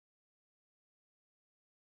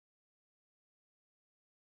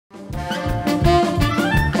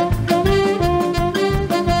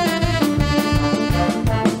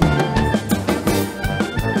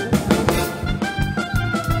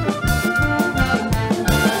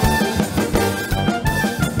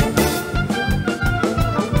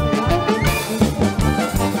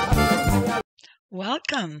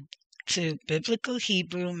to Biblical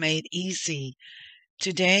Hebrew Made Easy.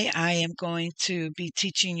 Today I am going to be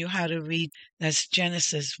teaching you how to read, that's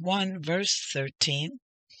Genesis 1 verse 13,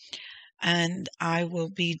 and I will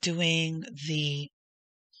be doing the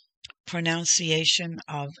pronunciation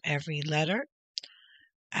of every letter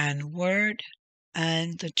and word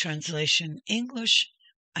and the translation English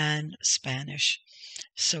and Spanish.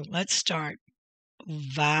 So let's start.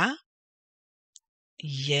 Va,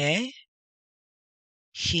 ye,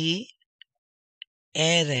 he,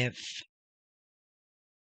 erev.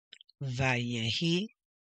 Vayehi,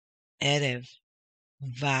 erev.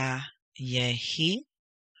 Vayehi,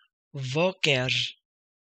 voker.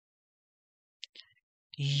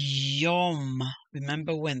 Yom.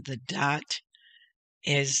 Remember when the dot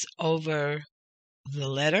is over the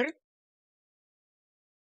letter,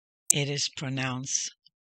 it is pronounced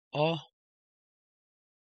O.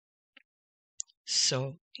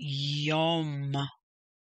 So Yom.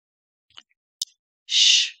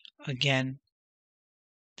 Sh. Again,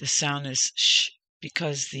 the sound is sh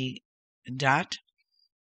because the dot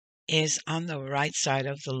is on the right side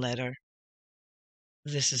of the letter.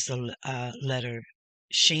 This is the letter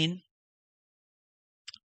Shin.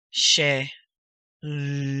 She.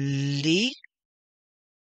 Li.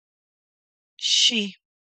 She.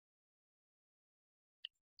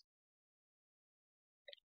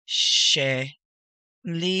 She.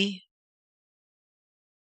 Li.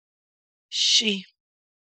 She.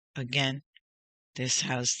 Again, this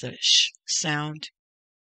has the sh sound.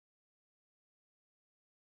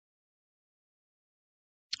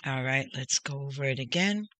 All right, let's go over it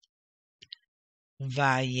again.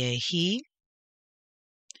 Vayehi,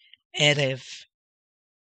 erev.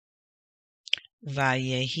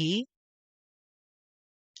 Vayehi,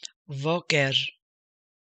 voker.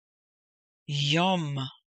 Yom.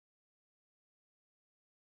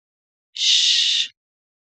 Sh.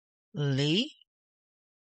 Li.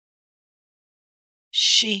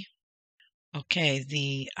 She. Okay,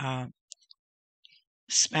 the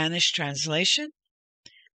Spanish translation.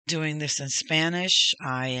 Doing this in Spanish,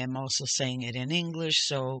 I am also saying it in English,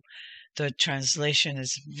 so the translation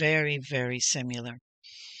is very, very similar.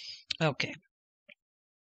 Okay.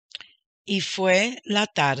 Y fue la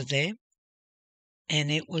tarde,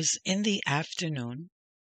 and it was in the afternoon.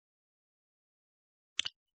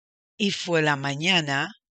 Y fue la mañana,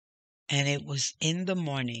 and it was in the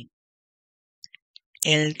morning.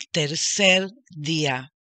 El tercer día,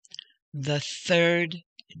 the third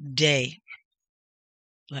day.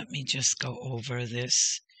 Let me just go over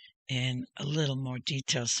this in a little more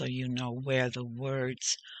detail so you know where the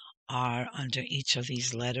words are under each of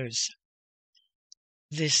these letters.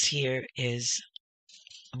 This here is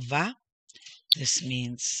va. This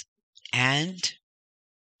means and.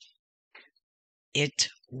 It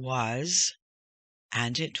was,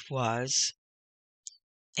 and it was.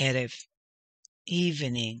 Erev,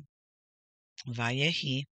 evening.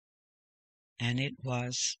 Vayehi, and it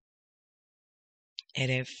was.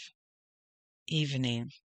 Erev,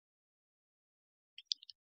 evening.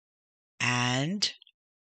 And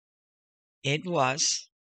it was,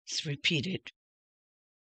 it's repeated.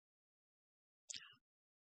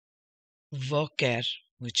 Voker,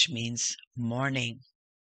 which means morning.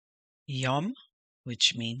 Yom,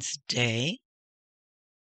 which means day.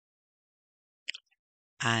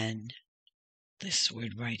 And this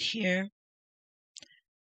word right here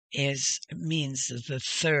means the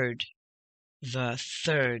third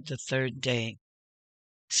day.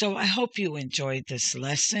 So I hope you enjoyed this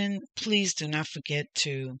lesson. Please do not forget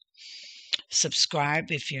to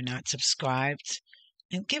subscribe if you're not subscribed,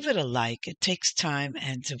 and give it a like. It takes time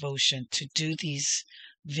and devotion to do these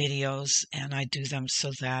videos, and I do them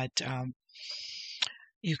so that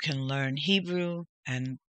you can learn Hebrew,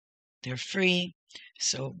 and they're free.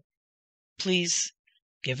 So please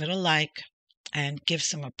give it a like and give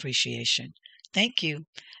some appreciation. Thank you.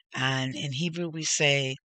 And in Hebrew we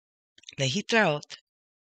say, Lehitraot.